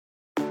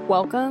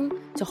Welcome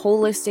to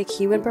Holistic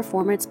Human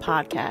Performance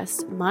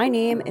Podcast. My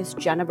name is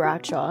Jenna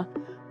Bradshaw,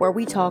 where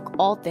we talk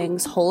all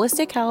things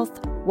holistic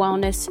health,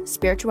 wellness,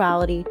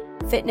 spirituality,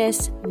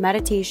 fitness,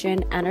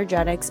 meditation,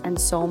 energetics, and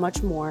so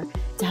much more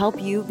to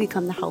help you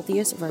become the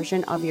healthiest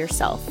version of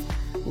yourself.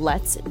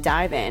 Let's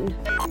dive in.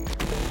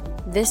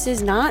 This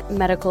is not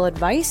medical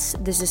advice.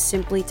 This is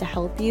simply to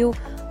help you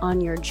on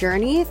your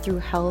journey through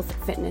health,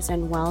 fitness,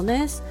 and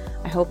wellness.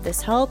 I hope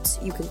this helps.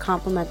 You can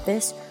complement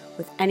this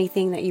with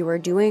anything that you are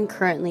doing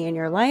currently in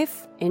your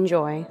life.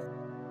 Enjoy.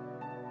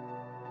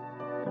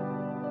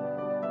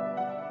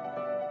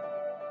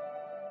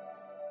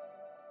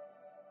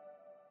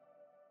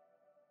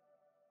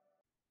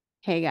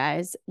 Hey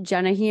guys,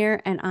 Jenna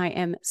here, and I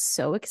am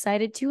so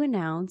excited to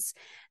announce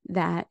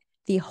that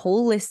the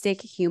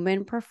Holistic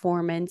Human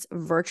Performance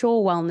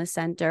Virtual Wellness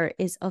Center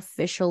is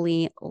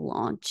officially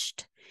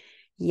launched.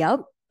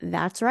 Yep,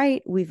 that's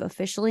right. We've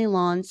officially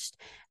launched.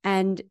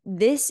 And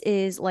this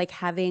is like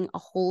having a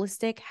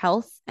holistic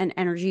health and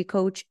energy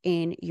coach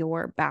in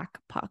your back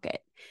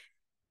pocket.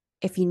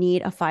 If you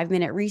need a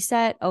 5-minute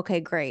reset, okay,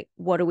 great.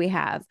 What do we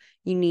have?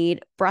 You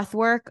need breath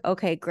work.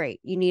 Okay,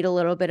 great. You need a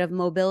little bit of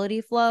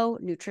mobility flow,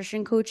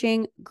 nutrition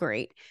coaching.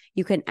 Great.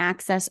 You can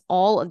access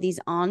all of these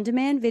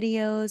on-demand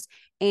videos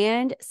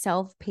and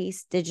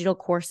self-paced digital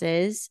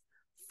courses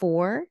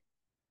for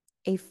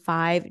a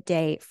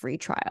 5-day free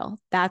trial.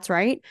 That's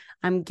right.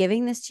 I'm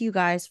giving this to you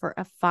guys for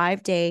a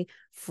 5-day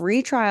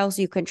free trial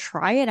so you can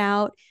try it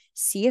out,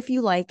 see if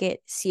you like it,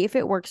 see if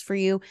it works for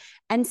you,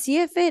 and see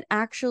if it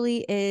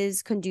actually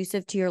is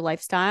conducive to your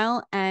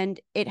lifestyle and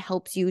it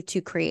helps you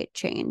to create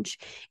change.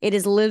 It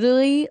is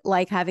literally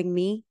like having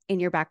me in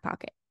your back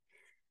pocket.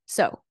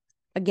 So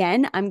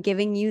again, I'm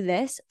giving you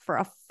this for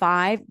a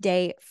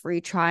 5-day free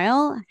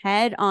trial.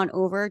 Head on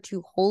over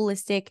to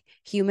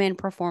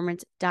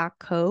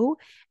holistichumanperformance.co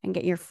and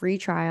get your free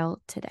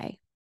trial today.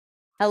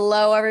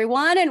 Hello,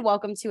 everyone, and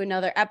welcome to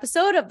another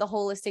episode of the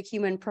Holistic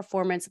Human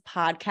Performance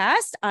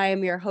Podcast. I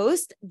am your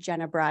host,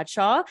 Jenna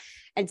Bradshaw,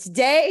 and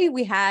today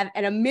we have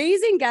an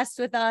amazing guest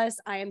with us.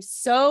 I am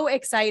so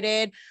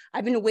excited.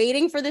 I've been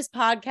waiting for this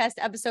podcast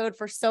episode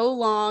for so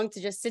long to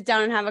just sit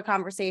down and have a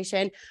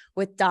conversation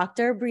with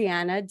Dr.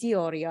 Brianna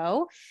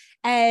Diorio.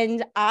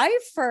 And I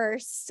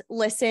first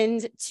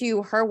listened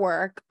to her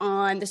work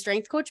on the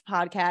Strength Coach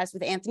podcast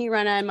with Anthony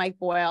Renna and Mike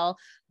Boyle.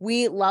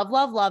 We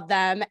love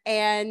them.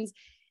 And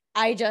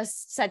I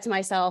just said to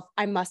myself,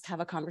 I must have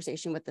a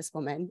conversation with this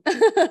woman.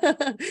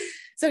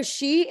 So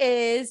she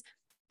is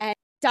a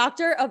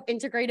doctor of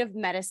integrative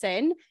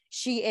medicine.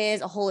 She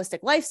is a holistic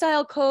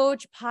lifestyle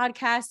coach,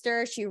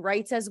 podcaster. She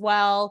writes as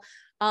well.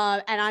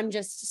 And I'm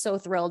just so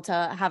thrilled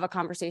to have a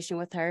conversation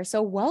with her.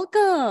 So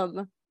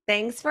welcome.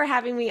 Thanks for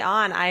having me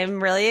on.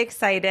 I'm really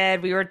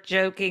excited. We were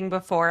joking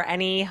before,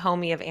 any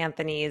homie of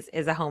Anthony's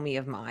is a homie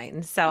of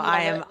mine. So I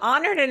am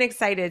honored and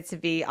excited to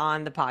be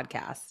on the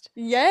podcast.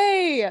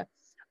 Yay.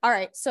 All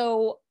right.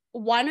 So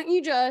why don't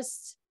you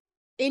just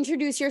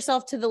introduce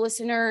yourself to the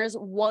listeners,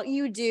 what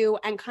you do,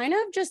 and kind of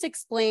just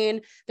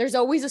explain, there's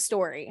always a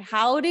story.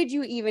 How did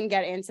you even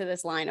get into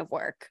this line of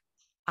work?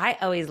 I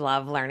always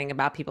love learning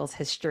about people's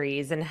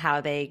histories and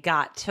how they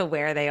got to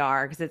where they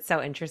are because it's so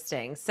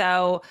interesting.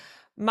 So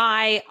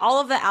all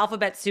of the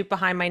alphabet soup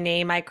behind my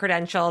name, my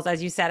credentials,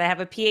 as you said, I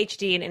have a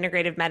PhD in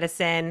integrative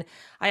medicine.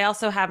 I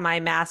also have my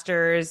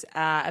master's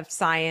of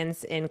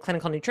science in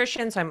clinical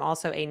nutrition. So I'm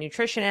also a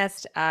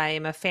nutritionist.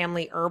 I'm a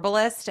family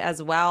herbalist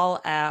as well,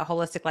 a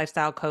holistic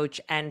lifestyle coach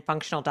and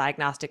functional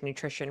diagnostic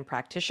nutrition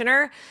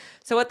practitioner.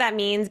 So what that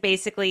means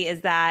basically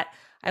is that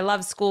I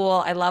love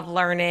school. I love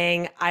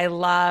learning. I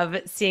love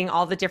seeing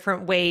all the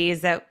different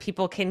ways that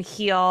people can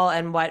heal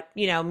and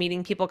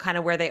meeting people kind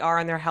of where they are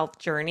on their health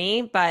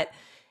journey. But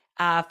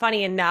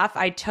funny enough,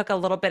 I took a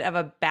little bit of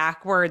a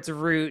backwards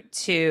route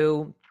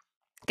to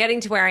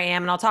getting to where I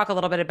am. And I'll talk a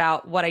little bit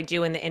about what I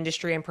do in the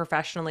industry and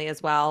professionally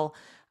as well.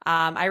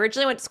 I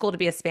originally went to school to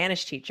be a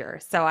Spanish teacher.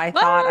 So I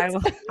thought I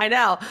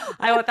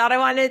thought I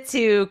wanted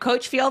to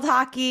coach field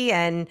hockey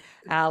and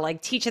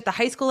teach at the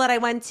high school that I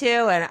went to.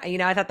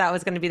 And, I thought that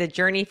was going to be the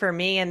journey for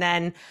me. And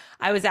then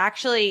I was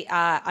actually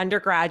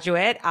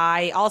undergraduate.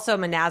 I also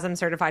am a NASM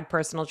certified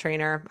personal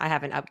trainer. I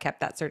haven't upkept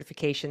that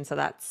certification.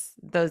 So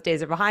those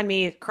days are behind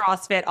me.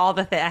 CrossFit,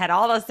 I had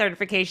all those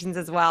certifications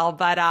as well.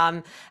 But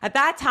at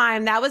that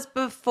time, that was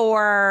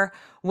before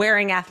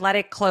wearing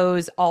athletic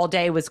clothes all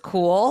day was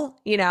cool,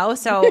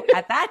 So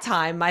at that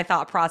time, my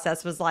thought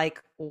process was like,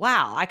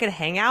 wow, I could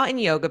hang out in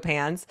yoga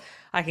pants.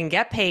 I can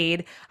get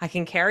paid. I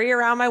can carry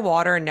around my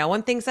water. No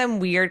one thinks I'm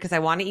weird because I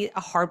want to eat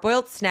a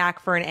hard-boiled snack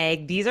for an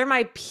egg. These are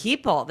my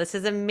people. This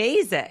is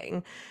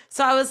amazing.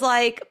 So I was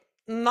like,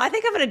 I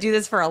think I'm going to do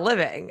this for a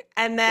living.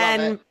 And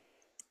then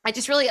I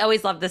just really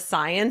always loved the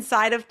science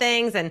side of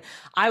things. And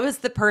I was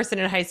the person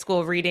in high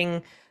school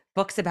reading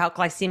books about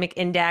glycemic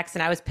index,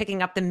 and I was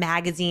picking up the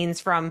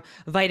magazines from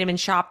Vitamin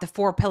Shop, the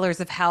 4 Pillars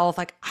of Health.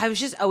 Like I was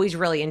just always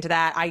really into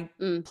that. I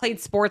Mm. played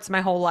sports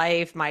my whole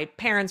life. My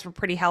parents were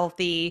pretty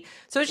healthy.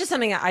 So it was just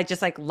something I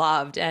just like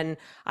loved. And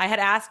I had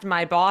asked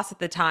my boss at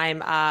the time,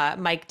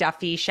 Mike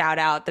Duffy, shout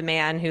out, the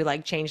man who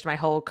like changed my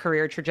whole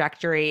career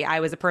trajectory. I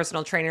was a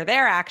personal trainer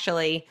there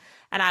actually.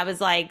 And I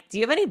was like, do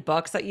you have any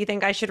books that you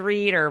think I should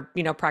read or,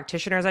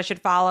 practitioners I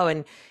should follow?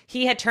 And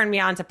he had turned me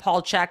on to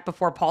Paul Chek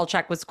before Paul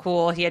Chek was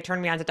cool. He had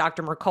turned me on to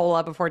Dr.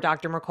 Mercola before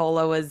Dr.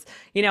 Mercola was,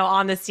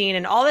 on the scene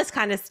and all this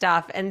kind of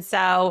stuff. And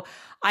so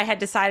I had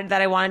decided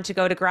that I wanted to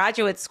go to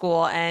graduate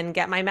school and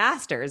get my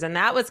master's. And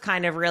that was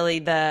kind of really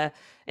the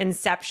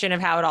inception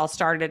of how it all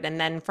started. And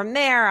then from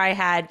there, I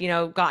had,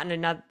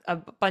 gotten a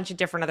bunch of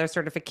different other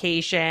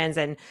certifications,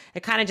 and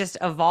it kind of just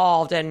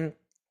evolved. And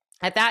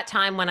at that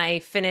time, when I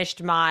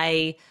finished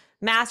my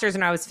master's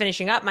and I was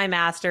finishing up my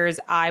master's,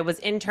 I was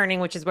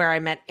interning, which is where I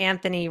met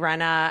Anthony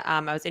Renna.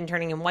 I was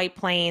interning in White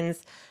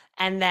Plains.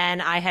 And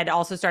then I had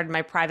also started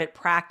my private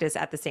practice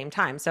at the same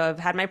time. So I've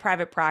had my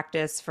private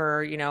practice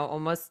for,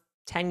 almost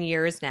 10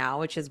 years now,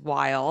 which is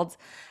wild.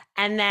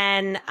 And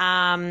then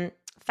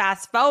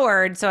fast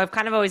forward, so I've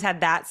kind of always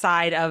had that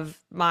side of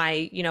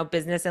my,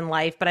 business and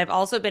life, but I've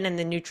also been in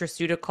the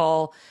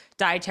nutraceutical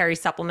dietary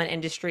supplement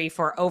industry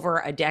for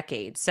over a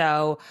decade.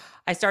 So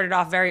I started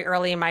off very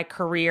early in my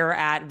career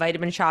at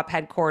Vitamin Shop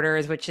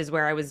headquarters, which is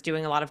where I was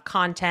doing a lot of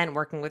content,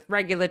 working with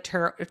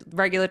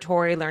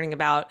regulatory, learning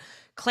about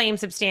claim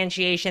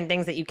substantiation,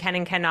 things that you can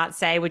and cannot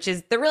say, which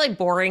is the really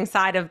boring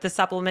side of the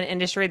supplement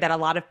industry that a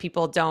lot of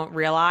people don't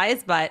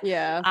realize. But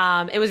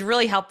Yeah. it was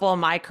really helpful in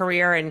my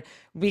career. And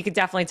we could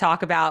definitely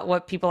talk about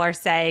what people are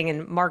saying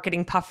and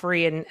marketing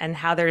puffery and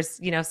how there's,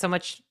 so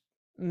much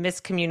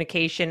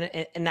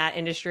miscommunication in that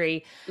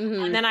industry.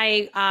 And then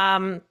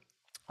I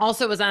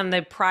also was on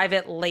the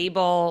private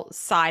label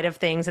side of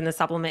things in the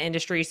supplement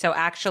industry. So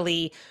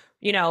actually,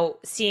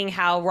 seeing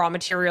how raw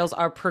materials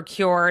are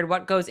procured,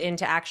 what goes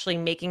into actually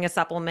making a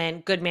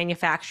supplement, good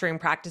manufacturing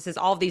practices,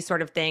 all of these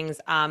sort of things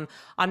on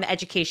the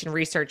education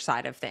research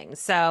side of things.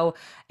 So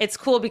it's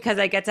cool because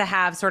I get to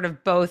have sort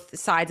of both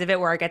sides of it,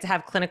 where I get to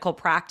have clinical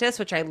practice,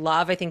 which I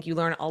love. I think you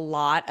learn a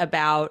lot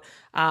about,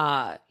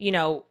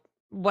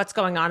 what's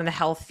going on in the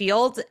health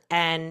field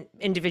and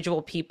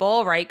individual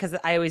people, right? Because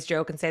I always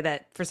joke and say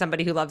that for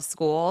somebody who loves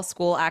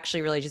school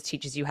actually really just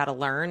teaches you how to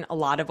learn. A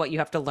lot of what you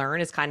have to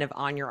learn is kind of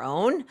on your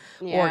own,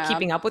 or Yeah.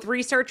 keeping up with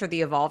research or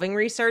the evolving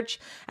research.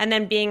 And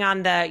then being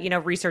on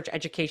the, research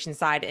education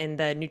side in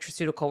the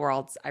nutraceutical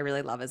worlds, I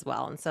really love as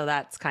well. And so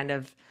that's kind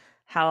of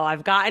how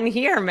I've gotten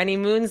here many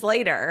moons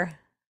later.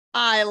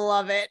 I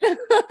love it.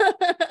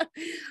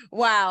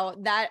 Wow.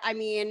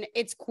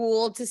 It's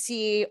cool to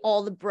see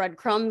all the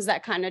breadcrumbs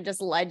that kind of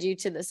just led you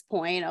to this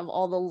point of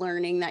all the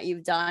learning that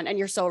you've done. And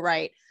you're so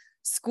right.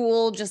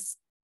 School just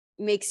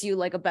makes you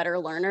like a better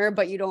learner,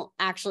 but you don't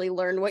actually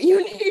learn what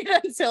you need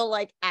until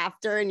like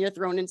after and you're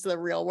thrown into the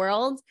real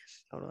world.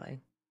 Totally.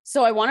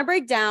 So I want to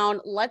break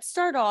down. Let's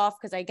start off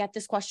because I get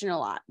this question a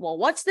lot. Well,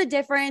 what's the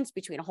difference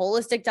between a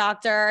holistic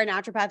doctor, a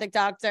naturopathic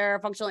doctor, a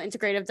functional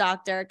integrative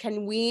doctor?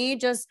 Can we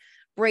just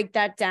break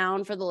that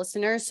down for the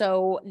listeners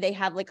so they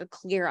have like a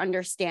clear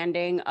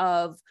understanding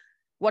of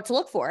what to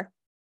look for?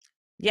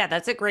 Yeah,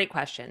 that's a great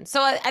question.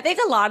 So I think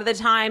a lot of the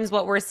times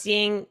what we're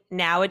seeing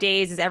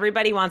nowadays is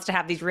everybody wants to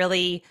have these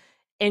really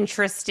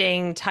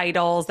interesting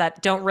titles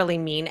that don't really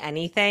mean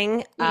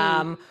anything.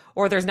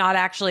 Or there's not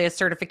actually a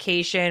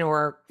certification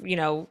or,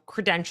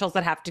 credentials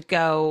that have to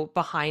go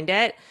behind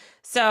it.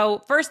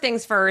 So first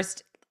things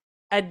first,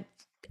 a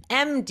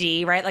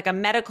MD, right? Like a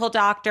medical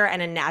doctor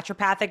and a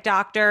naturopathic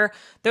doctor.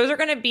 Those are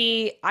going to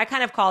be, I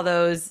kind of call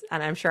those,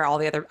 and I'm sure I'm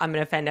going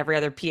to offend every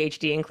other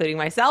PhD, including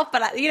myself,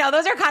 but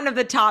those are kind of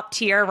the top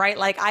tier, right?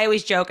 Like I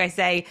always joke, I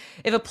say,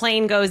 if a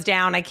plane goes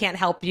down, I can't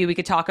help you. We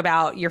could talk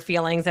about your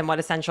feelings and what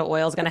essential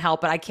oil is going to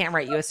help, but I can't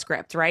write you a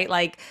script, right?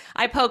 Like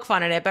I poke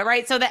fun at it, but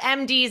right. So the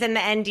MDs and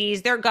the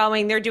NDs, they're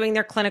doing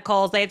their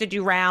clinicals. They have to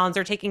do rounds.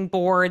 They're taking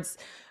boards.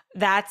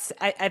 That's,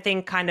 I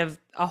think, kind of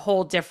a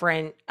whole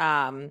different,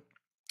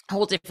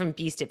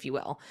 beast, if you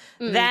will.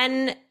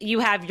 Then you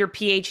have your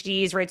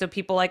PhDs, right? So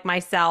people like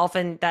myself,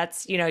 and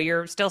that's,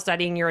 you're still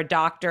studying, you're a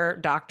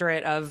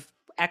doctorate of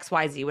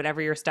XYZ,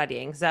 whatever you're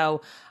studying.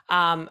 So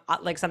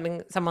like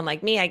someone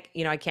like me,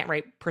 I can't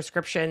write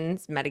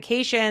prescriptions,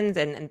 medications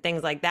and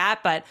things like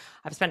that, but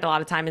I've spent a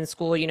lot of time in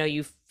school.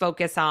 You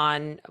focus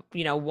on,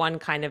 one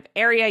kind of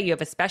area, you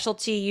have a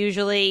specialty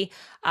usually.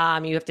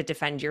 You have to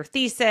defend your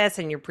thesis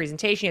and your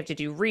presentation, you have to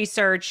do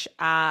research.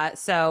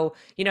 So,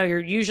 you're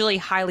usually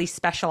highly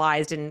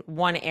specialized in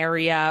one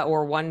area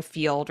or one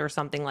field or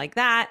something like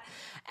that.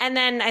 And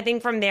then I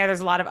think from there, there's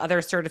a lot of other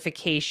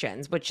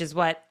certifications, which is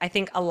what I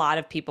think a lot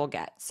of people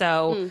get.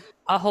 So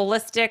a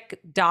holistic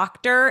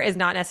doctor is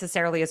not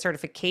necessarily a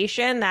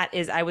certification. That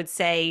is, I would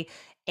say,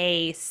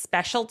 a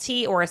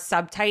specialty or a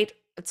subtype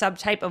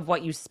of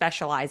what you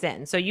specialize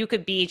in. So you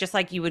could be just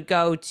like you would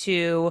go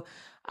to,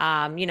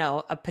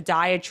 a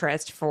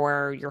podiatrist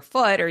for your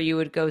foot, or you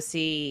would go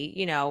see,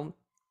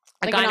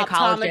 a Like an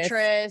gynecologist.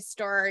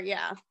 optometrist or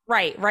yeah.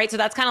 Right, right. So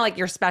that's kind of like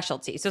your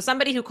specialty. So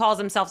somebody who calls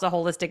themselves a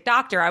holistic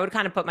doctor, I would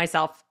kind of put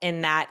myself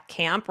in that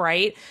camp,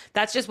 right?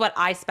 That's just what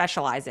I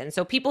specialize in.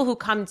 So people who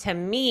come to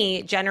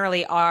me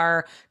generally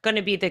are going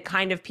to be the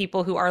kind of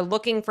people who are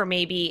looking for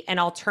maybe an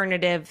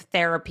alternative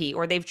therapy,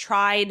 or they've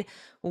tried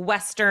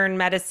Western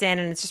medicine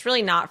and it's just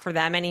really not for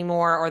them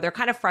anymore, or they're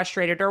kind of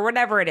frustrated or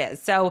whatever it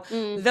is. So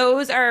Mm.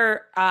 those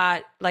are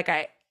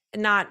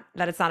not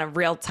that it's not a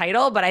real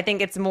title, but I think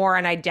it's more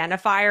an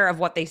identifier of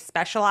what they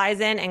specialize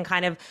in and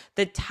kind of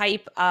the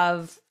type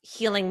of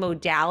healing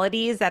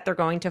modalities that they're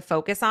going to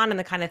focus on and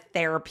the kind of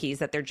therapies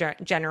that they're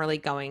generally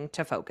going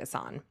to focus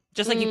on.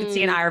 Just like you could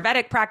see an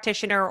Ayurvedic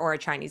practitioner or a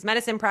Chinese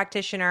medicine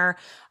practitioner.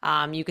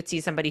 You could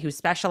see somebody who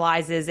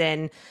specializes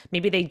in,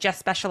 maybe they just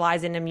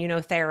specialize in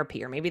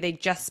immunotherapy, or maybe they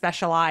just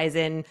specialize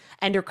in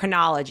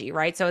endocrinology,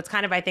 right? So it's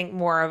kind of, I think,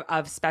 more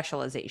of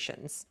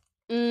specializations.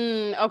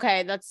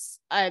 Okay, that's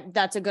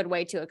a good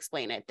way to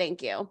explain it.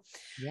 Thank you.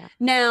 Yeah.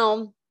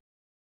 Now,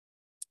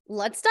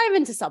 let's dive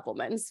into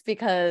supplements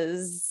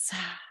because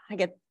I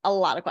get a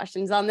lot of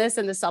questions on this,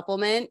 and the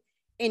supplement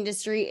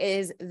industry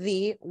is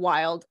the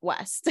Wild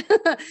West.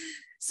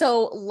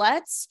 So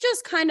let's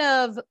just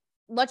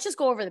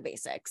go over the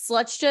basics.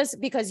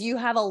 Because you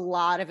have a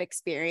lot of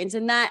experience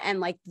in that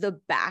and like the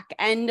back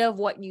end of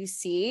what you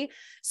see.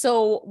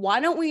 So why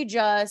don't we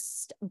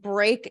just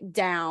break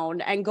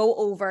down and go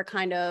over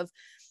kind of,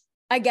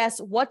 I guess,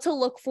 what to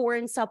look for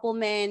in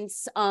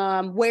supplements,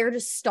 where to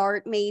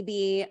start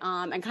maybe,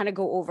 and kind of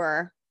go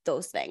over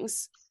those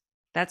things.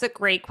 That's a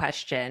great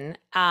question,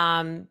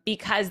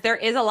 because there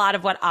is a lot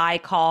of what I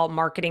call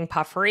marketing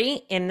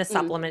puffery in the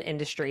supplement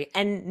industry.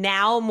 And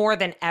now more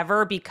than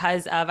ever,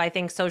 because of, I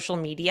think, social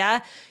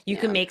media, you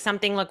can make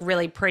something look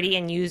really pretty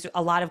and use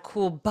a lot of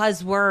cool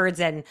buzzwords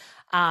and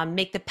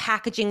make the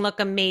packaging look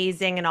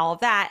amazing and all of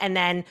that. And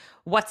then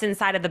what's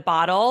inside of the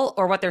bottle,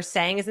 or what they're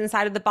saying is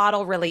inside of the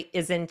bottle, really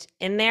isn't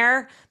in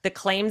there. The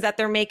claims that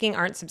they're making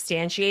aren't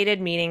substantiated,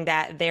 meaning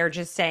that they're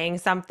just saying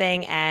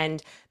something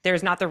and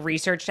there's not the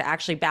research to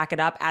actually back it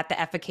up at the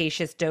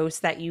efficacious dose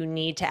that you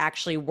need to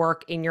actually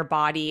work in your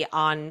body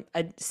on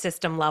a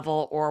system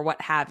level or what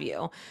have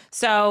you.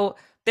 So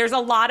there's a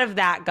lot of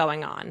that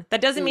going on.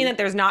 That doesn't mean that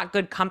there's not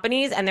good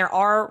companies, and there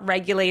are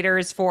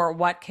regulators for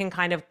what can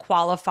kind of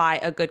qualify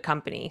a good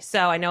company.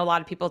 So I know a lot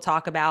of people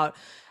talk about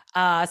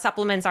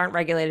supplements aren't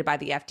regulated by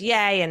the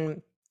FDA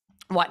and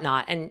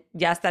whatnot. And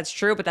yes, that's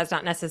true, but that's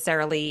not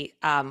necessarily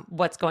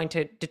what's going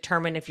to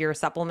determine if your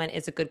supplement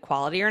is a good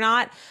quality or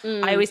not.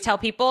 I always tell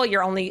people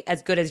you're only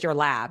as good as your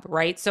lab,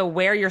 right? So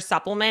where your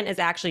supplement is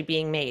actually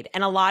being made.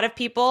 And a lot of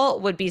people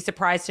would be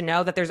surprised to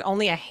know that there's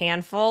only a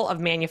handful of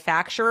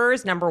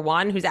manufacturers, number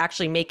one, who's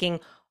actually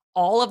making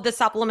all of the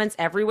supplements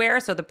everywhere.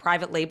 So the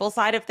private label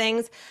side of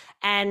things,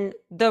 and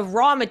the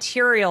raw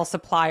material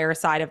supplier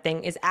side of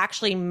thing is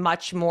actually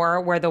much more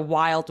where the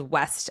Wild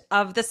West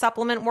of the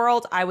supplement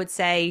world, I would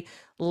say,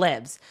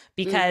 lives.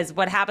 Because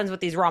what happens with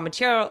these raw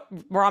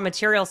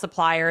material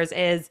suppliers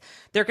is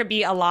there could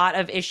be a lot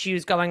of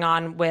issues going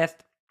on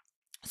with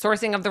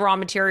sourcing of the raw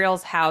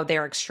materials, how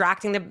they're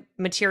extracting the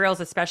materials,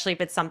 especially if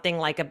it's something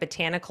like a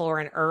botanical or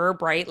an herb,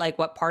 right? Like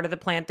what part of the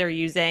plant they're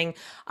using,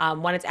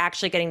 when it's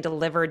actually getting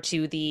delivered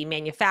to the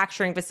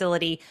manufacturing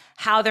facility,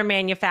 how they're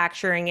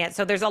manufacturing it.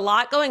 So there's a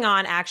lot going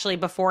on actually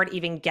before it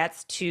even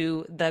gets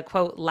to the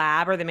quote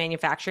lab or the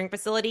manufacturing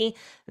facility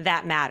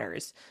that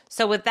matters.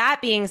 So with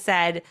that being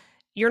said,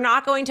 you're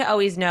not going to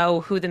always know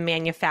who the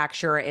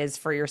manufacturer is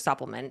for your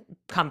supplement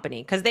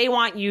company, because they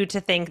want you to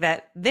think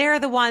that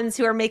they're the ones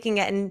who are making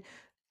it in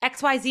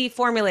XYZ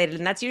formulated,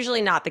 and that's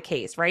usually not the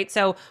case, right?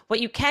 So what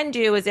you can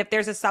do is, if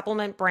there's a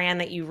supplement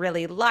brand that you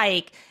really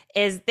like,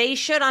 is they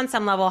should on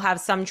some level have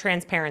some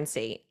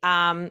transparency.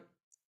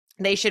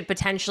 They should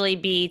potentially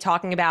be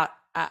talking about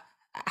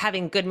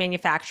having good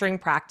manufacturing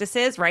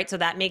practices, right? So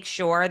that makes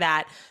sure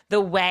that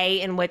the way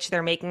in which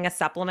they're making a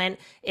supplement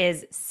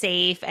is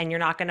safe, and you're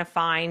not going to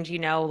find,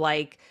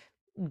 like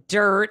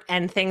dirt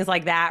and things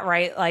like that,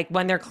 right? Like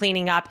when they're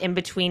cleaning up in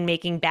between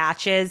making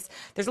batches.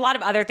 There's a lot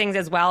of other things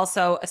as well.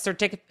 So a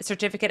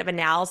certificate of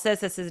analysis,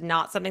 this is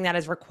not something that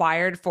is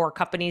required for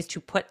companies to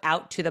put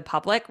out to the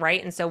public,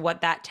 right? And so what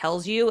that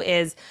tells you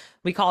is,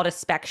 we call it a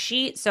spec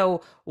sheet.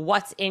 So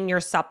what's in your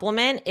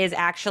supplement is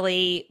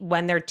actually,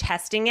 when they're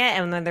testing it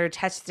and when they're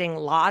testing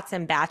lots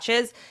and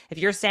batches, if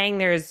you're saying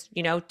there's,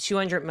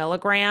 200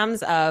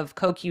 milligrams of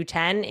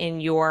CoQ10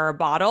 in your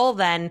bottle,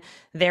 then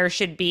there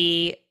should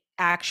be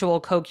actual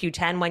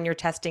CoQ10 when you're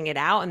testing it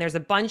out. And there's a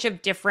bunch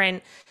of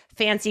different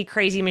fancy,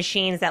 crazy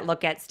machines that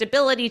look at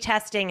stability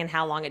testing and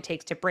how long it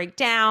takes to break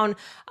down.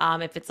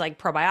 If it's like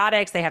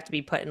probiotics, they have to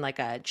be put in like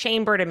a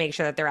chamber to make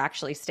sure that they're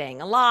actually staying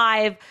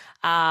alive.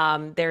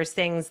 There's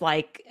things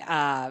like,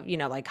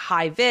 like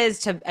high vis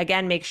to,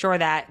 again, make sure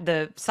that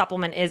the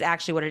supplement is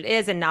actually what it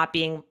is and not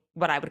being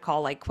what I would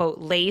call like, quote,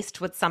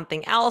 laced with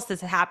something else. This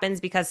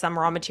happens because some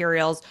raw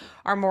materials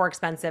are more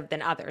expensive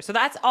than others. So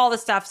that's all the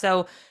stuff.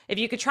 So if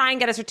you could try and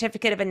get a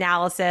certificate of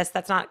analysis,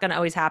 that's not going to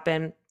always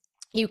happen.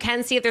 You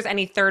can see if there's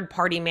any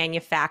third-party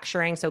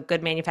manufacturing. So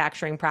good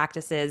manufacturing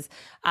practices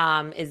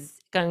is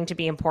going to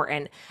be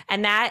important.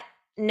 And that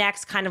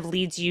next kind of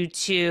leads you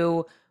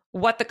to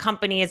what the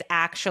company is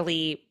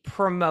actually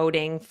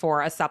promoting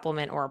for a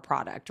supplement or a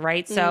product,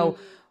 right? So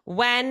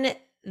when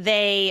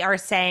they are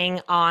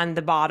saying on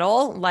the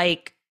bottle,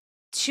 like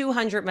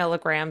 200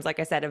 milligrams, like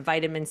I said, of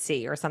vitamin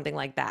C or something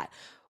like that,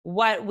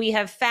 what we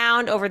have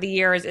found over the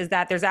years is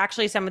that there's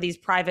actually some of these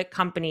private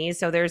companies.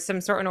 So there's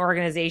some certain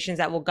organizations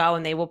that will go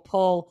and they will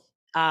pull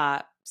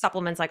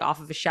supplements like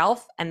off of a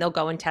shelf, and they'll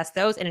go and test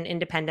those in an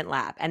independent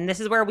lab. And this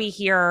is where we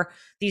hear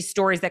these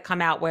stories that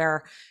come out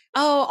where,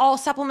 oh, all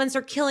supplements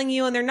are killing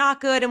you and they're not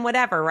good and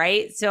whatever,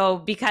 right? So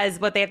because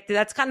what they have to,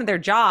 that's kind of their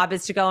job,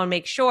 is to go and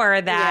make sure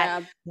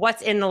that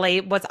what's in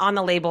the what's on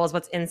the label is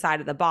what's inside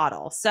of the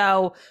bottle.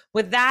 So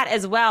with that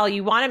as well,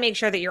 you want to make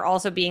sure that you're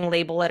also being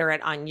label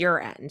literate on your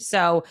end.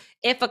 So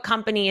if a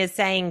company is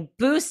saying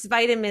boost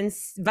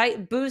vitamins,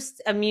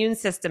 boost immune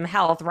system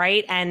health,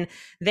 right? And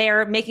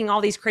they're making all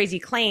these crazy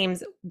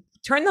claims,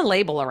 turn the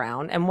label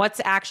around and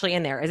what's actually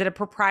in there. Is it a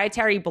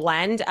proprietary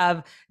blend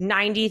of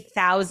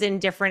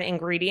 90,000 different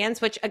ingredients?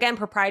 Which again,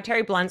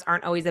 proprietary blends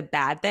aren't always a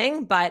bad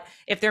thing, but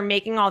if they're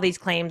making all these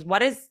claims,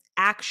 what is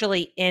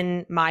actually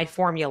in my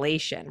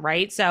formulation,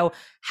 right? So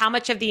how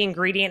much of the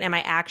ingredient am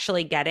I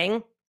actually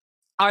getting?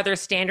 Are there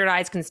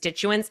standardized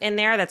constituents in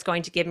there that's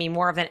going to give me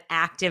more of an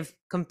active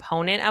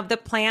component of the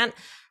plant?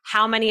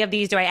 How many of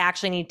these do I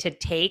actually need to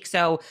take?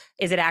 So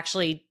is it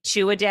actually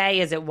 2 a day?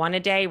 Is it 1 a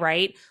day,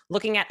 right?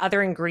 Looking at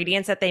other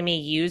ingredients that they may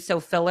use. So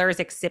fillers,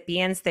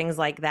 excipients, things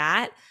like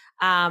that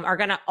are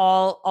going to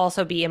all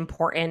also be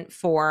important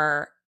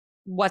for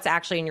what's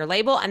actually in your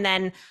label. And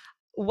then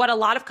what a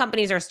lot of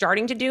companies are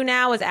starting to do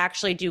now is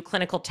actually do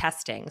clinical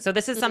testing. So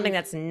this is something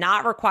that's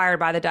not required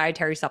by the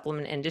dietary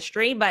supplement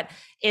industry, but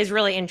is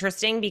really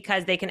interesting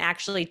because they can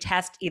actually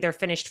test either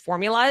finished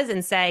formulas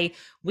and say,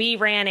 we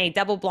ran a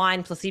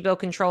double-blind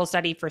placebo-controlled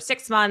study for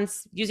 6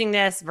 months using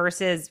this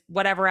versus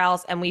whatever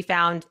else, and we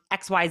found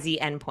XYZ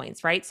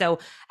endpoints, right? So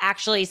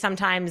actually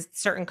sometimes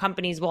certain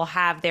companies will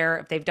have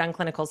if they've done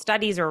clinical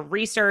studies or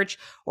research,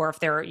 or if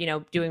they're,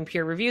 doing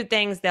peer-reviewed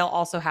things, they'll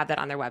also have that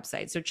on their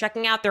website. So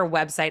checking out their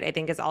website, I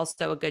think, is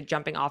also a good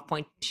jumping off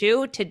point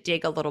too, to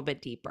dig a little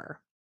bit deeper.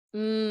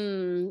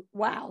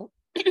 Wow.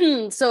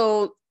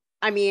 So,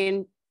 I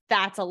mean,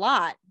 that's a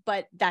lot,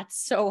 but that's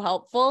so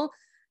helpful.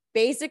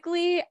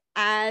 Basically,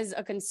 as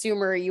a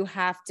consumer, you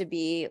have to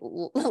be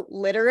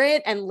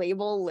literate and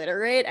label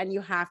literate, and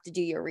you have to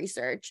do your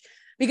research,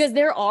 because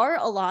there are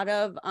a lot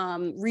of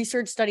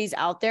research studies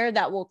out there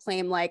that will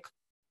claim like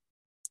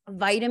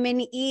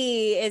vitamin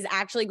E is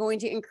actually going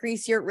to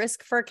increase your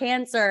risk for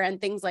cancer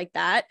and things like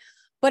that.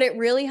 But it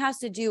really has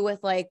to do with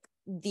like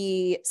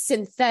the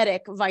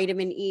synthetic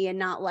vitamin E and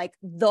not like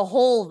the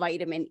whole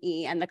vitamin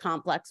E and the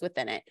complex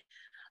within it.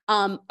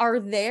 Are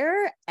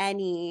there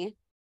any,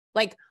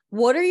 like,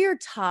 what are your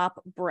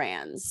top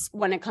brands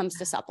when it comes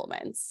to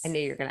supplements? I knew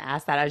you were going to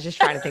ask that. I was just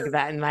trying to think of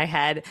that in my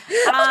head.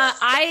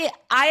 I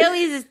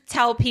always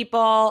tell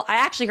people, I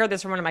actually heard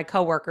this from one of my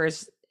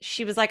coworkers.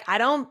 She was like, I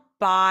don't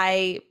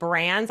buy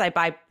brands, I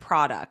buy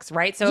products,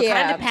 right? So it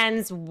kind of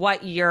depends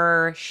what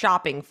you're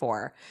shopping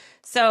for.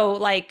 So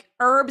like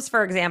herbs,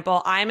 for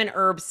example, I'm an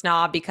herb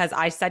snob because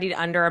I studied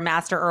under a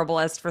master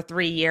herbalist for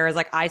 3 years.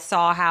 Like I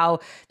saw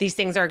how these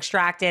things are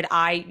extracted.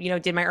 I,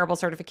 did my herbal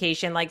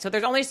certification. Like, so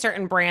there's only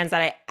certain brands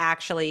that I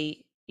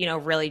actually,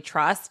 really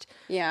trust.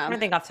 Yeah. I'm trying to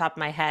think off the top of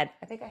my head.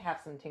 I think I have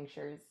some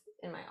tinctures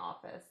in my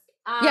office.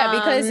 Yeah,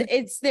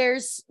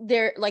 because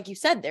there, like you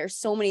said, there's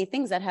so many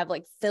things that have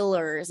like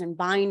fillers and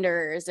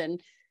binders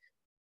and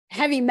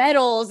heavy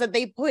metals that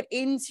they put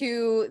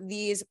into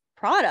these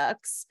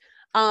products.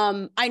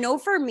 I know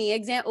for an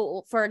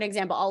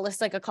example, I'll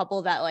list like a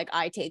couple that like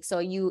I take. So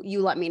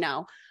you let me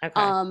know.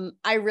 Okay.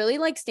 I really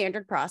like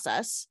Standard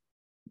Process.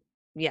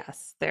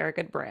 Yes, they're a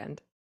good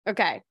brand.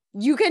 Okay.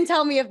 You can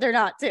tell me if they're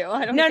not too.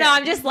 I don't No, care.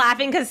 I'm just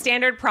laughing because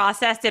Standard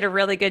Process did a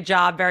really good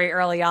job very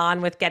early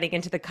on with getting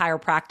into the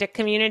chiropractic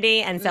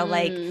community. And so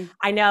like,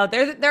 I know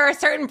there are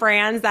certain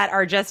brands that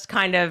are just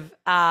kind of,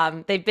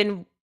 they've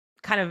been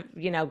kind of,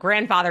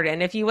 grandfathered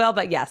in, if you will,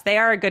 but yes, they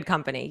are a good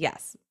company.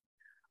 Yes.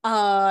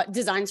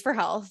 Designs for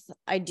Health.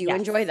 I do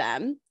enjoy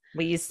them.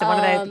 We used to,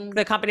 one of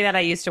the company that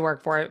I used to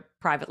work for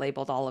private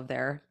labeled all of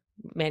their,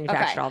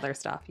 manufactured all their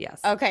stuff. Yes.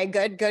 Okay.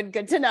 Good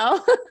to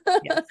know.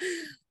 Yes.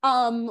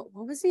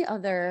 What was the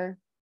other?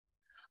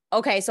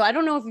 Okay, so I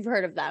don't know if you've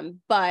heard of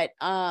them, but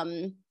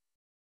oh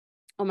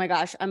my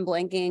gosh, I'm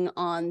blanking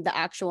on the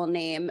actual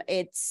name.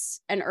 It's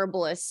an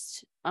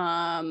herbalist.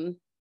 It'll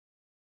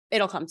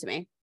come to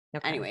me.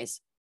 Okay.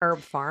 Anyways.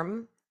 Herb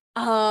Farm.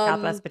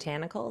 Southwest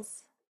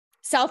Botanicals.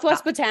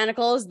 Southwest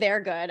Botanicals,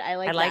 they're good. I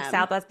like them.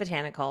 Southwest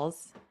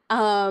Botanicals.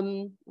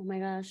 Oh my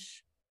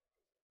gosh.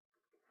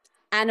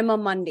 Anima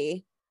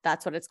Mundi.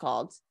 That's what it's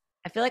called.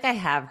 I feel like I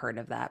have heard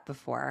of that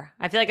before.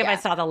 I feel like if I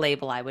saw the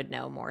label, I would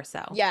know more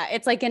so. Yeah,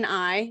 it's like an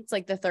eye. It's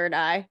like the third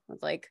eye.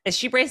 It's like, is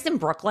she based in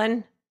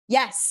Brooklyn?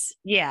 Yes.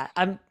 Yeah,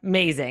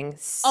 amazing.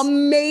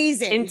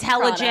 Amazing.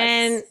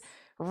 Intelligent,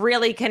 products.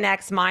 really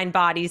connects mind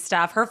body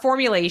stuff. Her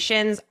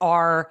formulations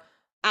are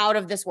Out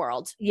of this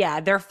world. yeah,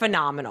 they're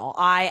phenomenal.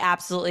 I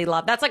absolutely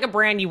love. That's like a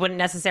brand you wouldn't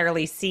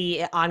necessarily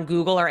see on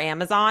Google or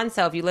Amazon.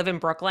 So if you live in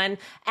Brooklyn,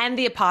 and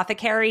the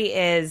Apothecary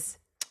is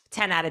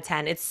 10 out of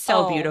 10. It's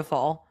so Oh,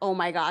 beautiful. oh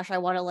my gosh. I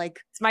want to like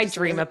It's my just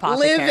dream live in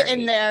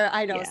apothecary. there.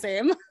 I know, Yeah.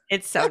 same.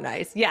 It's so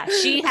nice. Yeah,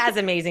 she has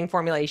amazing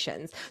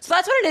formulations. So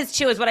that's what it is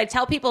too, is what I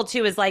tell people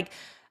too is like,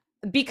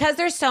 because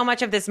there's so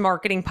much of this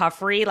marketing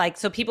puffery, like,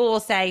 so people will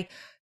say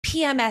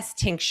PMS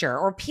tincture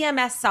or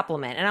PMS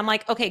supplement. And I'm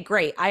like, okay,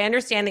 great. I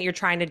understand that you're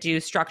trying to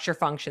do structure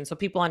function so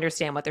people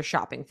understand what they're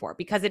shopping for,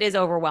 because it is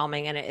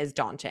overwhelming and it is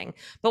daunting.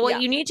 But what Yeah.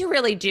 you need to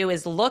really do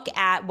is look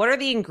at what are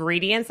the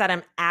ingredients that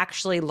I'm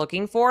actually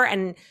looking for.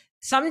 And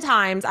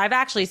sometimes I've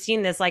actually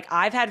seen this, like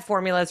I've had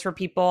formulas for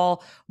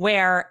people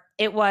where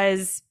it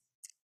was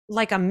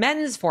like a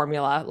men's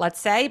formula, let's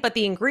say, but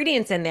the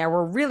ingredients in there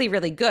were really,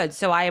 really good.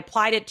 So I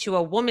applied it to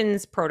a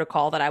woman's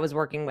protocol that I was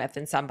working with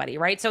in somebody,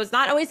 right? So it's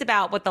not always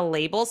about what the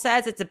label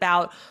says, it's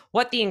about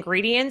what the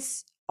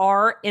ingredients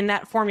are in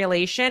that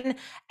formulation,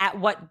 at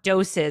what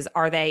doses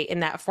are they in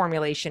that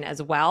formulation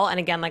as well. And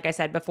again, like I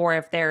said before,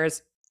 if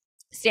there's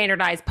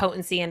standardized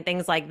potency and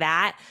things like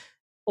that,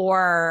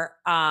 or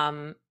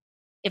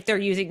if they're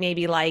using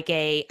maybe like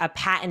a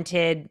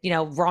patented,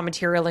 raw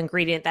material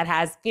ingredient that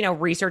has,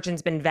 research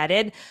and's been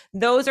vetted,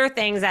 those are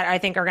things that I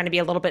think are going to be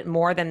a little bit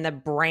more than the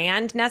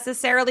brand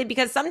necessarily,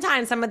 because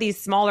sometimes some of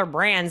these smaller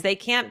brands, they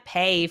can't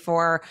pay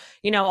for,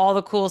 all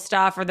the cool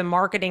stuff or the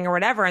marketing or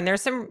whatever. And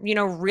there's some,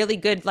 really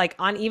good, like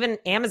on even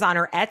Amazon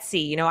or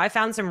Etsy, I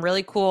found some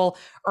really cool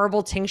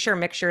herbal tincture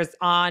mixtures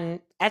on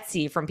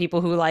Etsy from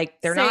people who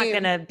like, they're not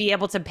going to be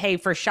able to pay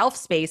for shelf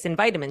space in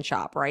Vitamin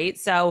Shop, right?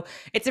 So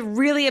it's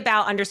really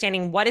about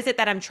understanding what is it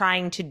that I'm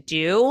trying to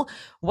do?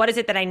 What is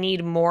it that I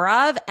need more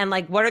of? And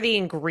like, what are the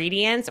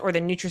ingredients or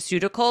the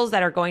nutraceuticals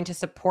that are going to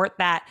support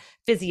that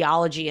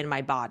physiology in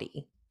my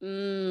body?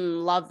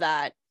 Love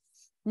that.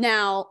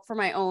 Now, for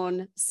my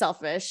own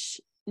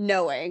selfish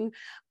knowing,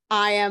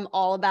 I am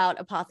all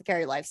about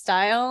apothecary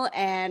lifestyle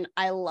and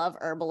I love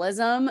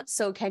herbalism.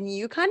 So can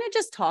you kind of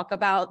just talk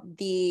about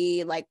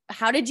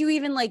how did you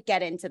even like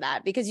get into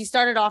that? Because you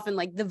started off in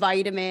like the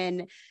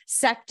vitamin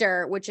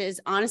sector, which is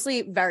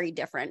honestly very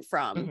different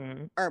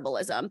from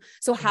herbalism.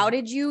 So how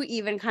did you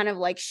even kind of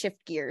like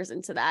shift gears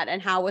into that? And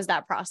how was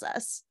that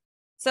process?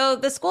 So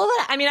the school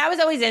that, I was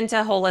always into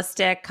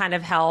holistic kind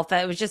of health.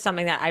 It was just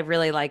something that I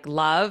really like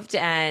loved.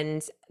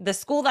 And the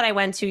school that I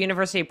went to,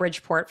 University of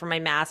Bridgeport, for my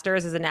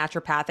master's, is a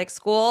naturopathic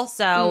school.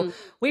 So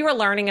we were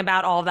learning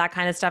about all of that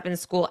kind of stuff in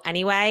school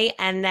anyway.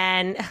 And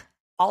then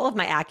all of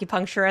my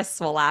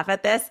acupuncturists will laugh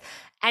at this.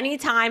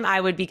 Anytime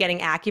I would be getting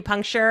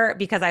acupuncture,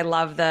 because I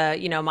love the,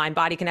 mind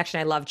body connection,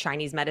 I love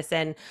Chinese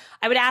medicine,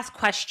 I would ask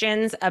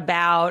questions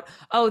about,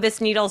 oh, this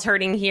needle's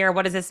hurting here.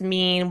 What does this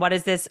mean? What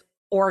is this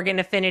organ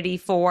affinity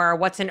for?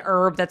 What's an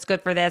herb that's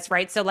good for this,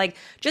 right? So like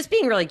just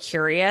being really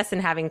curious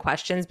and having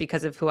questions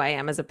because of who I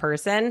am as a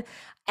person.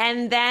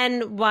 And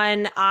then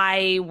when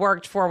I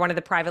worked for one of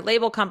the private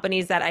label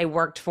companies that I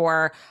worked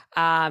for,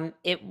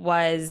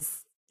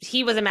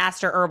 he was a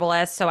master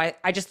herbalist. So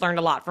I just learned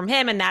a lot from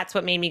him. And that's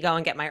what made me go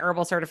and get my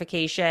herbal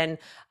certification,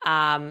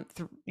 while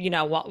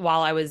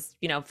I was,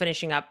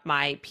 finishing up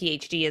my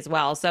PhD as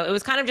well. So it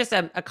was kind of just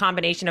a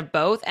combination of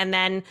both. And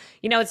then,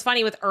 it's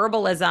funny with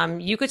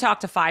herbalism, you could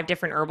talk to 5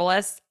 different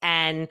herbalists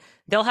and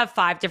they'll have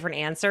 5 different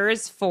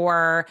answers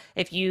for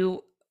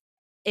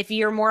if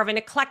you're more of an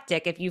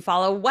eclectic, if you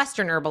follow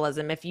Western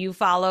herbalism, if you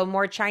follow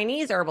more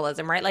Chinese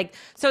herbalism, right? Like,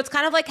 so it's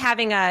kind of like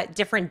having a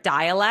different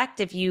dialect.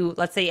 If you,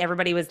 let's say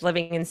everybody was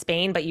living in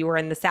Spain, but you were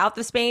in the south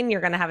of Spain, you're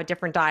going to have a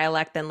different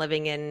dialect than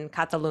living in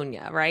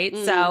Catalonia, right?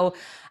 So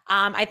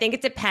I think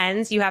it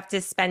depends. You have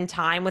to spend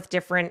time with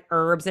different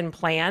herbs and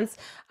plants.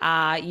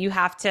 You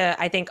have to,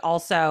 I think,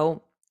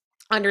 also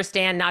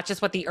understand not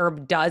just what the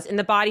herb does in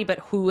the body, but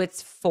who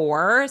it's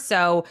for.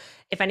 So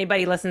if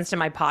anybody listens to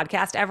my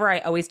podcast ever, I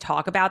always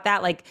talk about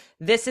that. Like,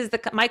 this is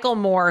Michael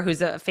Moore,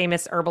 who's a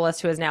famous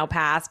herbalist who has now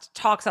passed,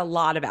 talks a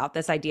lot about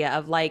this idea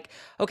of like,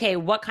 okay,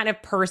 what kind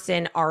of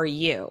person are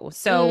you?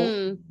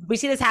 So we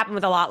see this happen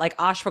with a lot, like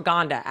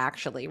ashwagandha,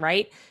 actually,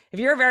 right?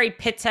 If you're a very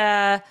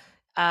pitta,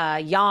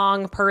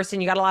 yang person,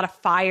 you got a lot of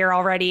fire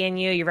already in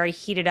you, you're very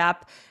heated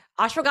up,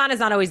 ashwagandha is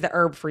not always the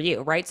herb for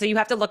you, right? So you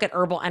have to look at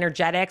herbal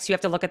energetics. You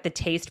have to look at the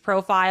taste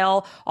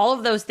profile. All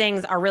of those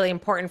things are really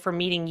important for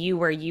meeting you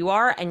where you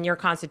are and your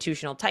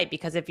constitutional type.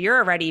 Because if you're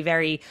already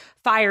very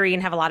fiery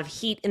and have a lot of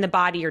heat in the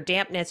body or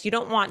dampness, you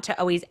don't want to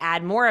always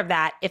add more of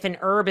that if an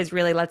herb is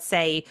really, let's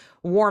say,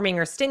 warming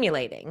or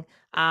stimulating.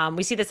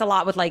 We see this a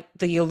lot with like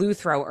the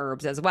Eleuthero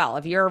herbs as well.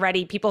 If you're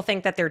already, people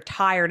think that they're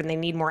tired and they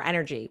need more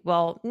energy.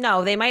 Well,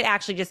 no, they might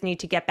actually just need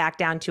to get back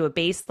down to a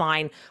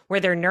baseline where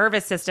their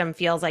nervous system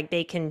feels like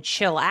they can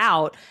chill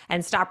out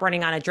and stop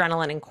running on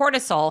adrenaline and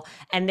cortisol,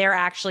 and they're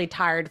actually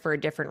tired for a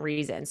different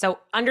reason. So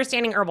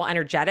understanding herbal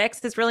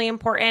energetics is really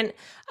important,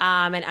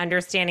 and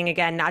understanding,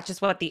 again, not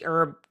just what the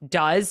herb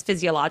does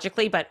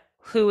physiologically, but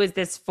who is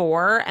this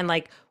for, and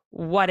like,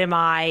 what am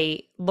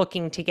I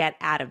looking to get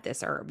out of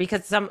this herb?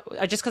 Because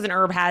just because an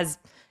herb has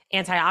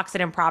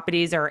antioxidant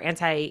properties or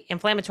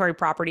anti-inflammatory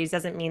properties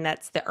doesn't mean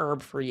that's the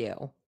herb for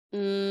you.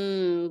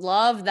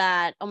 Love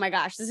that. Oh my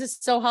gosh, this is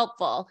so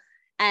helpful.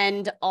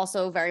 And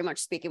also very much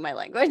speaking my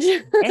language.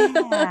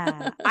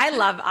 Yeah. I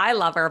love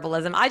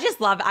herbalism.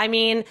 I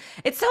mean,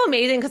 it's so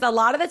amazing because a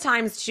lot of the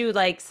times too,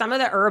 like some of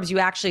the herbs you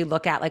actually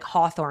look at, like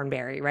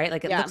hawthornberry, right?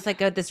 Like it Yeah. looks like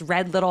this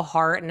red little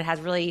heart and it has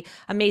really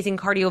amazing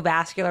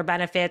cardiovascular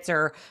benefits.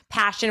 Or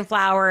passion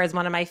flower is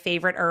one of my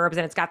favorite herbs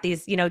and it's got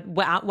these,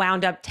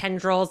 wound up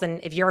tendrils. And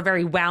if you're a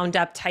very wound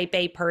up type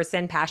A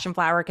person, passion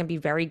flower can be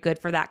very good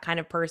for that kind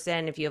of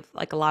person if you have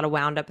like a lot of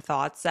wound up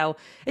thoughts. So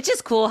it's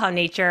just cool how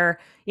nature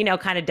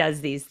kind of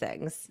does these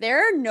things. There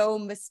are no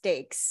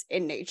mistakes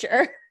in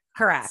nature.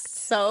 Correct.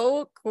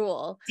 So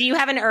cool. Do you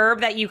have an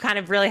herb that you kind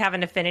of really have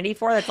an affinity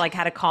for that's like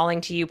had a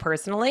calling to you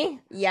personally?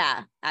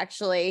 Yeah,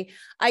 actually,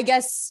 I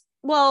guess,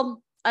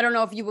 well, I don't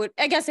know if you would,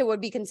 I guess it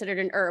would be considered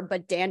an herb,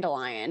 but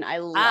dandelion. I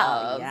Oh,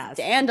 love yes.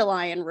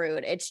 dandelion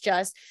root. It's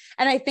just,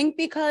 and I think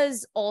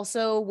because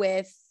also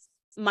with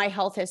my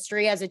health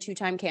history as a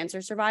 2-time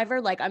cancer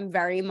survivor, like I'm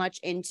very much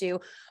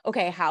into,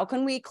 okay, how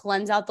can we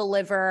cleanse out the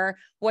liver?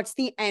 What's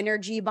the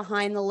energy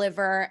behind the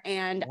liver?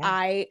 And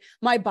Yeah.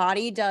 my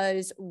body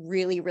does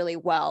really, really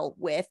well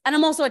with, and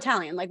I'm also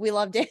Italian. Like we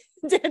love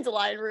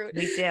dandelion root.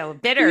 We do.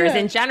 Bitters Yeah.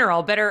 in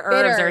general, bitter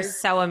herbs are Bitters.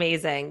 so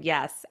amazing.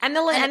 Yes. And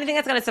And anything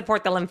that's going to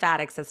support the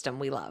lymphatic system,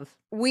 we love.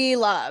 we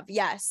love,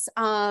 yes.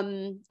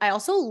 I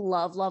also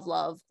love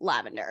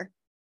lavender.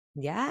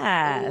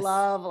 Yes.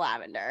 Love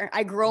lavender.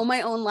 I grow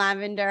my own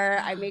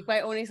lavender. I make my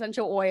own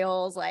essential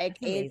oils. Like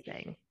That's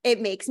amazing. it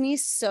makes me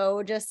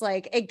so just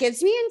like, it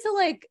gives me into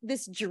like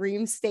this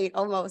dream state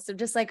almost of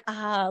just like,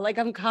 like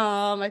I'm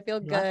calm. I feel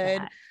Love good.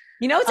 that.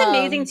 You know what's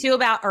amazing too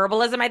about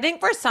herbalism? I think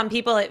for some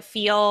people it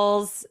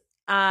feels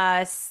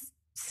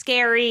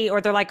scary,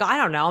 or they're like, I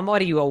don't know, what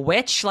are you, a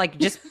witch? Like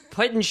just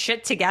putting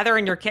shit together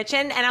in your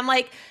kitchen? And I'm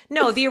like,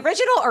 no, the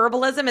original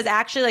herbalism is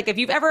actually like if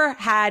you've ever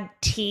had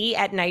tea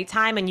at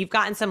nighttime and you've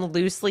gotten some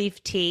loose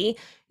leaf tea,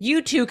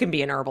 you too can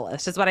be an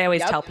herbalist, is what I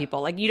always tell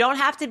people. Like, you don't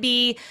have to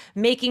be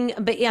making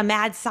a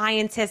mad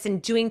scientist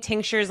and doing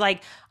tinctures.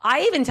 Like,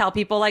 I even tell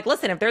people, like,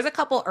 listen, if there's a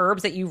couple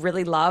herbs that you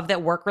really love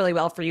that work really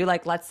well for you,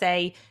 like, let's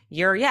say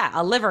you're,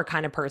 a liver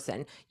kind of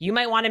person, you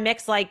might want to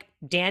mix like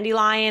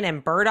dandelion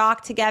and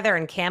burdock together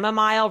and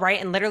chamomile, right?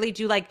 And literally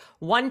do like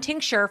one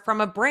tincture from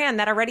a brand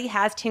that already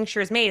has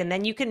tinctures made. And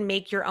then you can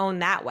make your own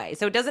that way.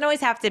 So it doesn't always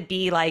have to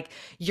be like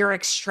you're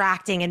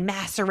extracting and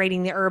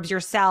macerating the herbs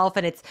yourself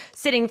and it's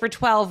sitting for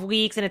 12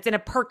 weeks and it's in a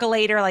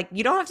percolator. Like,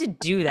 you don't have to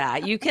do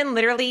that. You can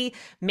literally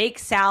make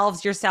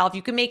salves yourself.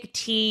 You can make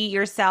tea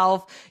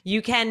yourself.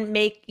 You can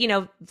make,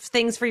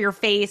 things for your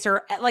face,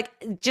 or like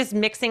just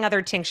mixing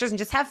other tinctures and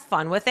just have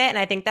fun with it. And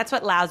I think that's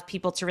what allows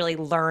people to really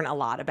learn a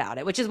lot about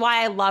it, which is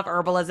why I love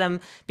herbalism,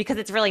 because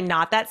it's really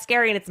not that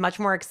scary and it's much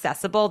more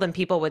accessible than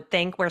people would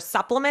think. Where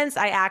supplements,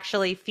 I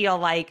actually feel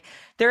like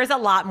there is a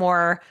lot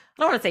more,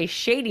 I don't want to say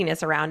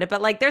shadiness around it,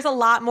 but like there's a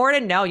lot more to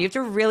know. You have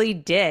to really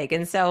dig.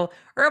 And so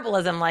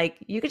herbalism, like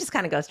you could just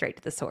kind of go straight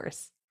to the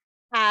source.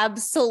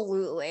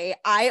 Absolutely.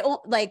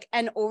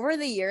 And over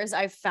the years,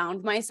 I've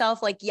found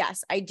myself like,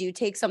 yes, I do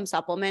take some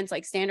supplements,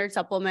 like standard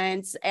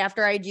supplements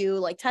after I do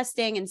like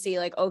testing and see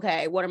like,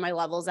 okay, what are my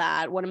levels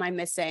at? What am I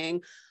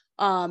missing?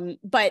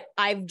 But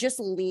I've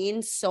just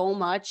leaned so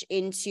much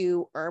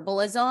into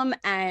herbalism,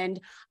 and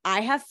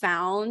I have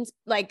found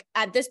like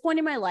at this point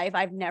in my life,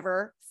 I've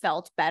never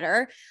felt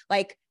better.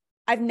 Like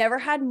I've never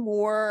had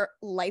more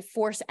life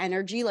force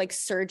energy like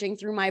surging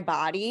through my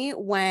body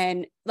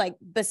when like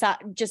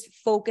just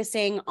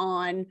focusing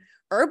on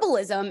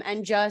herbalism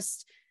and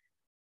just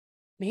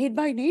made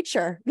by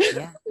nature.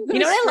 Yeah. You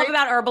know what I love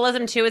about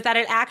herbalism too is that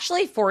it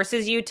actually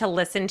forces you to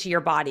listen to your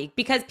body,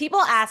 because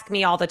people ask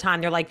me all the time,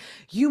 they're like,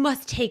 you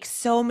must take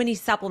so many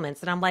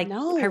supplements. And I'm like,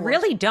 No. I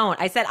really don't.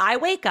 I said, I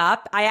wake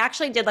up. I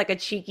actually did like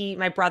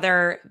my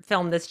brother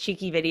filmed this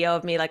cheeky video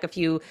of me like a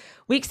few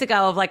weeks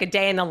ago of like a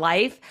day in the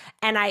life.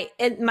 And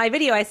in my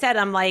video, I said,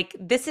 I'm like,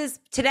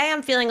 today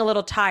I'm feeling a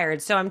little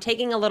tired. So I'm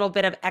taking a little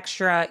bit of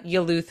extra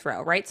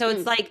Eleuthero, right? So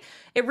it's like,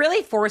 it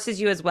really forces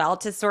you as well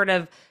to sort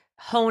of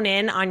hone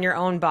in on your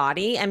own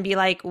body and be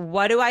like,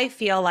 what do I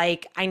feel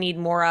like I need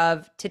more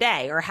of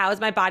today? Or how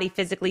is my body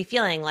physically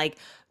feeling? Like,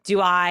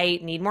 do I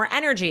need more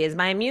energy? Is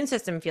my immune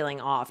system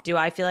feeling off? Do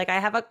I feel like I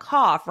have a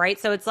cough? Right.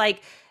 So it's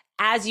like,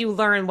 as you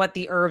learn what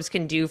the herbs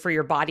can do for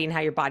your body and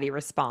how your body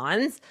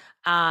responds,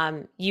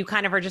 you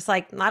kind of are just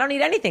like, I don't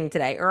need anything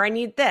today, or I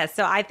need this.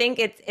 So I think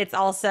it's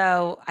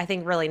also, I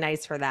think, really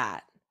nice for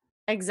that.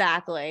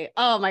 Exactly.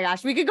 Oh my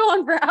gosh, we could go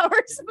on for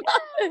hours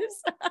about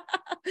this.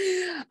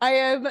 I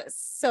am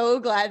so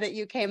glad that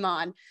you came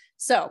on.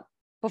 So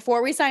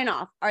before we sign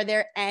off, are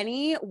there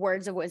any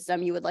words of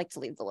wisdom you would like to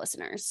leave the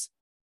listeners?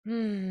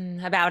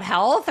 About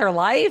health or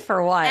life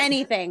or what?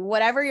 Anything,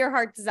 whatever your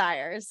heart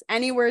desires.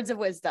 Any words of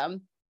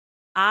wisdom?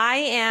 I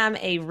am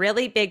a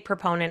really big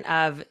proponent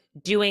of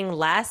doing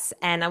less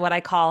and what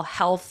I call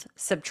health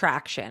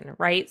subtraction,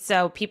 right?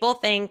 So people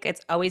think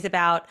it's always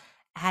about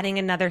adding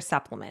another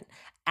supplement,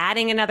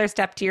 adding another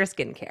step to your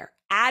skincare,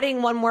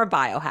 adding one more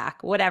biohack,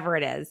 whatever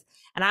it is.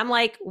 And I'm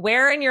like,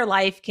 where in your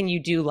life can you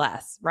do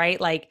less, right?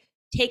 Like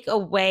take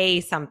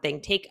away something,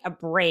 take a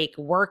break,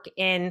 work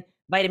in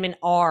vitamin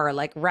R,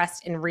 like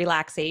rest and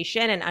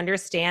relaxation, and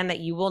understand that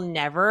you will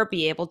never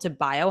be able to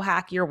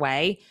biohack your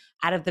way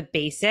out of the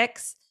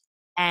basics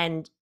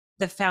and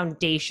the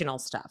foundational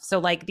stuff. So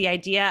like the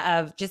idea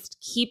of just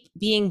keep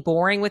being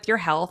boring with your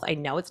health. I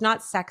know it's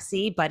not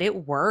sexy, but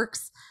it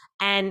works.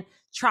 And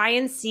try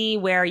and see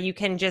where you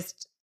can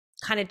just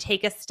kind of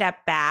take a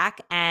step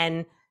back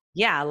and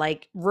yeah,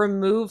 like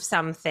remove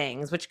some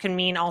things, which can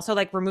mean also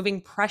like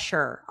removing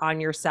pressure on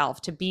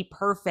yourself to be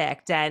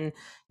perfect. And,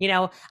 you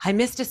know, I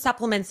missed a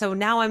supplement, so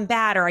now I'm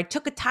bad, or I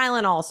took a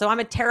Tylenol, so I'm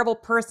a terrible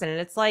person. And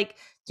it's like,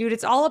 dude,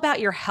 it's all about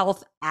your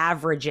health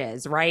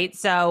averages, right?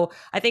 So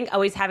I think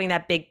always having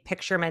that big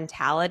picture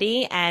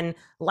mentality, and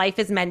life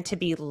is meant to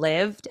be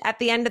lived at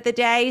the end of the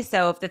day.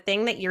 So if the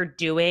thing that you're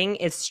doing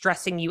is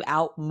stressing you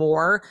out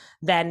more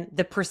than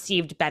the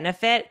perceived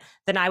benefit,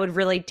 then I would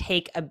really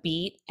take a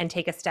beat and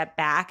take a step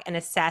back and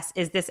assess,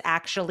 is this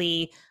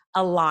actually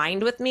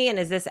aligned with me? And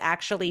is this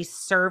actually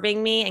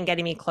serving me and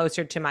getting me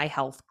closer to my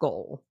health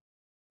goal?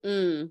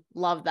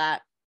 Love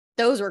that.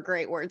 Those were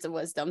great words of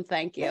wisdom.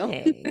 Thank you.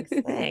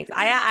 Thanks.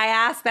 I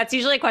ask, that's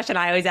usually a question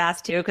I always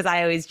ask too, because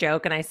I always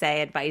joke and I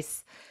say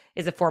advice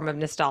is a form of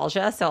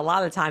nostalgia. So a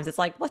lot of the times it's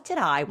like, what did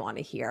I want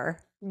to hear?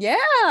 Yeah,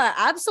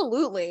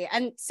 absolutely.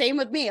 And same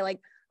with me. Like,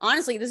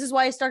 honestly, this is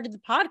why I started the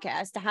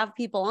podcast, to have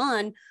people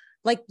on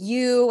like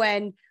you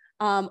and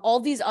all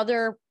these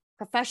other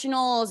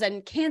professionals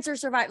and cancer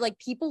survivors, like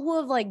people who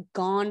have like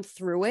gone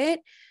through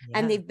it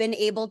and they've been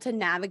able to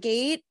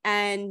navigate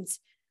and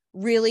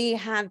really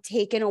have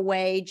taken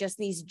away just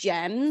these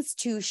gems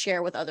to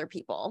share with other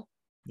people.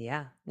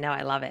 Yeah, no,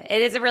 I love it.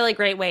 It is a really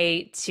great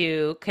way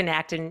to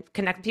connect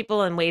with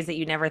people in ways that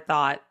you never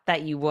thought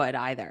that you would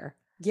either.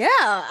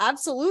 Yeah,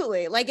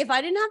 absolutely. Like if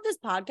I didn't have this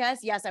podcast,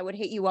 yes, I would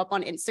hit you up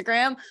on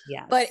Instagram.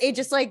 Yes. But it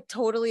just like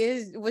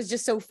totally was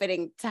just so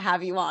fitting to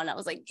have you on. I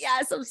was like,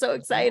 yes, I'm so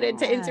excited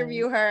to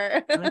interview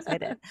her. I'm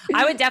excited.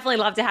 I would definitely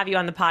love to have you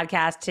on the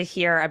podcast to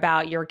hear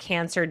about your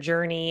cancer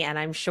journey. And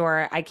I'm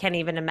sure I can't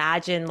even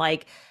imagine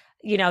like,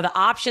 you know, the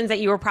options that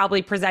you were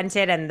probably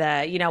presented and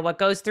the, you know, what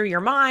goes through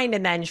your mind,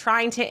 and then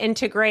trying to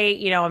integrate,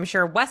 you know, I'm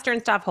sure Western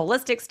stuff,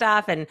 holistic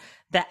stuff, and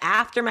the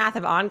aftermath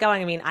of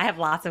ongoing. I mean, I have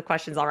lots of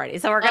questions already.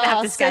 So we're going to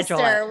have to schedule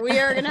it. We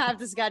are going to have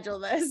to schedule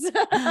this.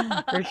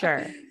 For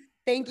sure.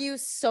 Thank you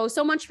so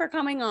much for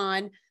coming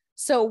on.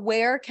 So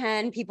where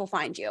can people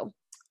find you?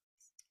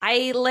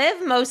 I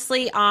live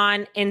mostly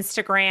on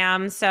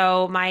Instagram.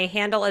 So my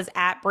handle is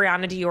at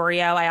Brianna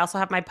Diorio. I also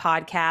have my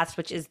podcast,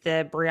 which is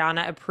the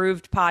Brianna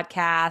Approved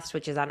Podcast,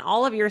 which is on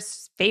all of your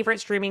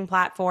favorite streaming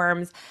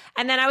platforms.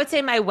 And then I would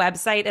say my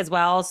website as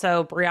well.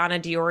 So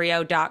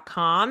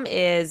briannadiorio.com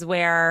is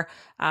where,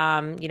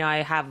 you know,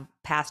 I have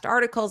past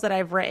articles that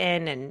I've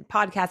written and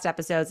podcast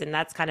episodes, and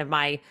that's kind of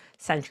my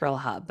central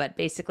hub. But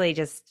basically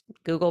just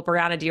Google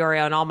Brianna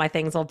Diorio and all my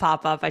things will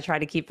pop up. I try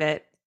to keep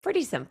it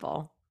pretty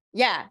simple.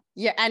 Yeah.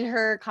 And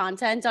her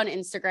content on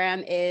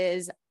Instagram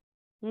is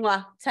 10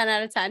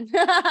 out of 10.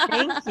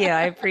 Thank you.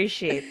 I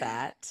appreciate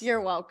that.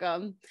 You're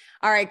welcome.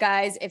 All right,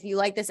 guys. If you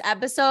like this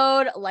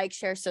episode, like,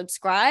 share,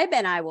 subscribe,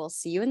 and I will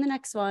see you in the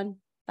next one.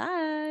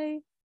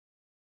 Bye.